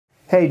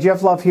Hey,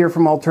 Jeff Luff here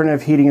from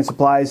Alternative Heating and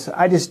Supplies.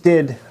 I just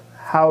did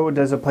how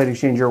does a plate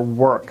exchanger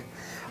work.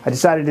 I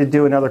decided to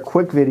do another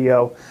quick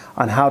video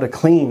on how to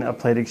clean a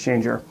plate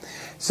exchanger.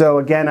 So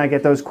again, I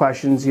get those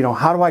questions,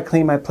 how do I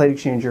clean my plate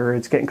exchanger?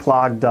 It's getting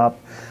clogged up.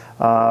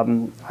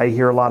 I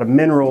hear a lot of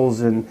minerals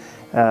and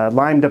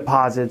lime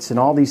deposits and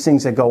all these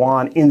things that go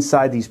on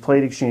inside these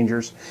plate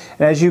exchangers.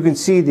 And as you can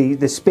see,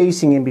 the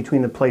spacing in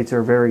between the plates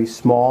are very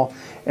small,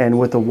 and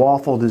with the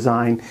waffle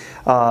design,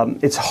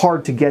 it's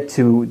hard to get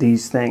to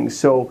these things.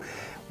 So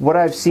what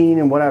I've seen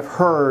and what I've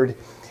heard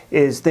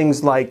is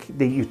things like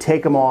that you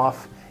take them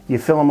off, you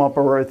fill them up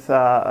with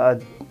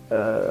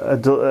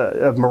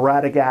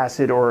muriatic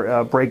acid or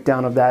a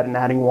breakdown of that and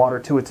adding water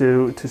to it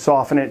to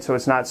soften it so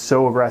it's not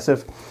so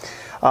aggressive.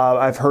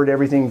 I've heard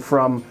everything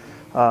from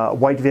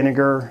white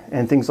vinegar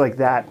and things like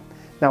that.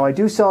 Now I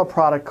do sell a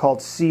product called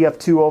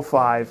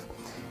CF205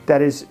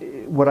 that is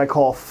what I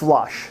call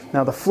flush.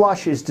 Now the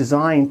flush is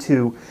designed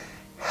to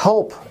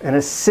help and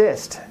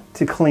assist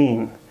to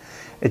clean.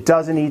 It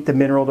doesn't eat the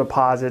mineral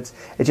deposits.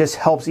 It just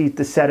helps eat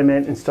the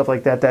sediment and stuff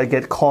like that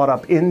get caught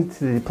up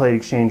into the plate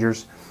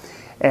exchangers.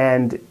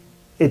 And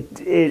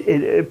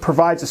it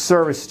provides a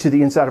service to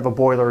the inside of a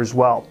boiler as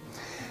well.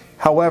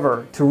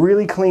 However, to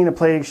really clean a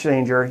plate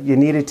exchanger, you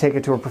need to take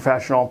it to a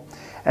professional.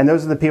 And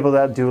those are the people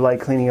that do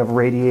like cleaning of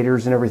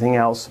radiators and everything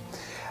else.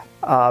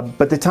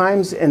 But the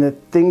times and the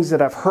things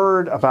that I've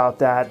heard about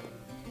that,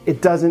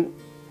 it doesn't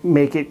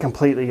make it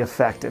completely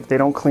effective. They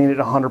don't clean it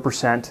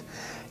 100%.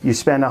 You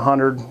spend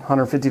 $100,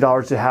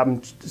 $150 to have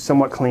them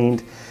somewhat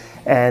cleaned,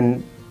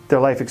 and their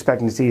life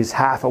expectancy is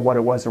half of what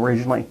it was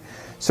originally.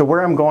 So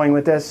where I'm going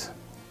with this,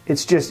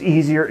 it's just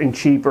easier and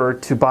cheaper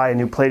to buy a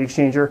new plate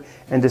exchanger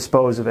and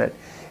dispose of it.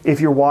 If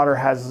your water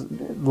has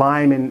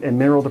lime and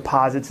mineral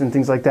deposits and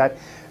things like that,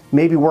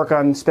 maybe work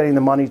on spending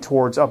the money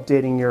towards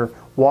updating your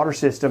water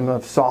system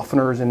of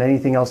softeners and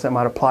anything else that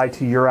might apply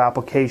to your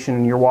application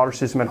and your water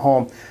system at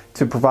home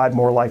to provide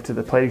more life to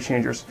the plate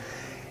exchangers.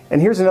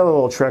 And here's another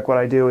little trick. What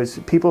I do is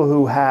people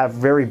who have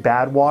very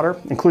bad water,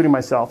 including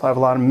myself, I have a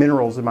lot of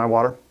minerals in my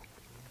water.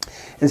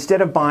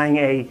 Instead of buying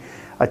a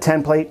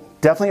 10 plate,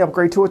 definitely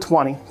upgrade to a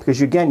 20,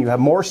 because again, you have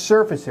more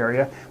surface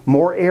area,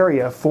 more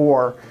area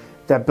for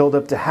that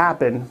buildup to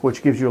happen,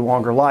 which gives you a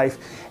longer life.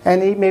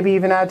 And maybe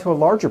even add to a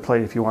larger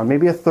plate if you want,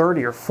 maybe a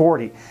 30 or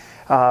 40.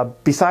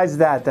 Besides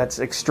that, that's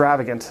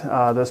extravagant,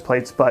 those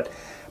plates. But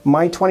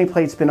my 20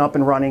 plate's been up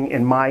and running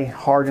in my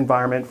hard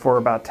environment for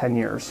about 10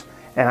 years.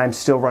 And I'm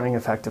still running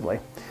effectively.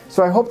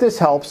 So I hope this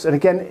helps. And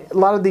again, a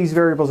lot of these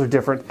variables are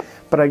different.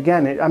 But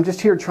again, I'm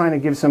just here trying to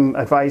give some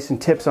advice and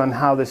tips on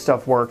how this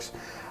stuff works.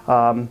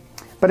 But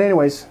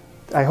anyways,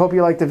 I hope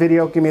you liked the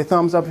video. Give me a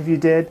thumbs up if you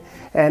did.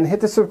 And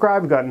hit the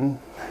subscribe button.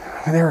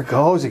 There it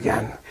goes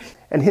again.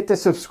 And hit the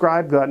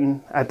subscribe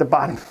button at the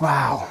bottom.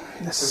 Wow,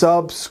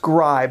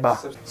 subscribe.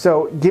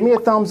 So give me a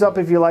thumbs up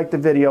if you like the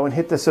video and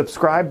hit the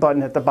subscribe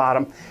button at the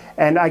bottom.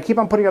 And I keep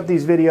on putting up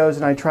these videos,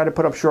 and I try to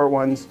put up short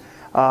ones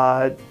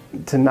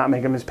to not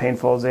make them as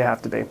painful as they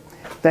have to be.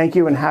 Thank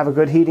you, and have a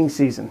good heating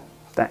season.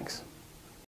 Thanks.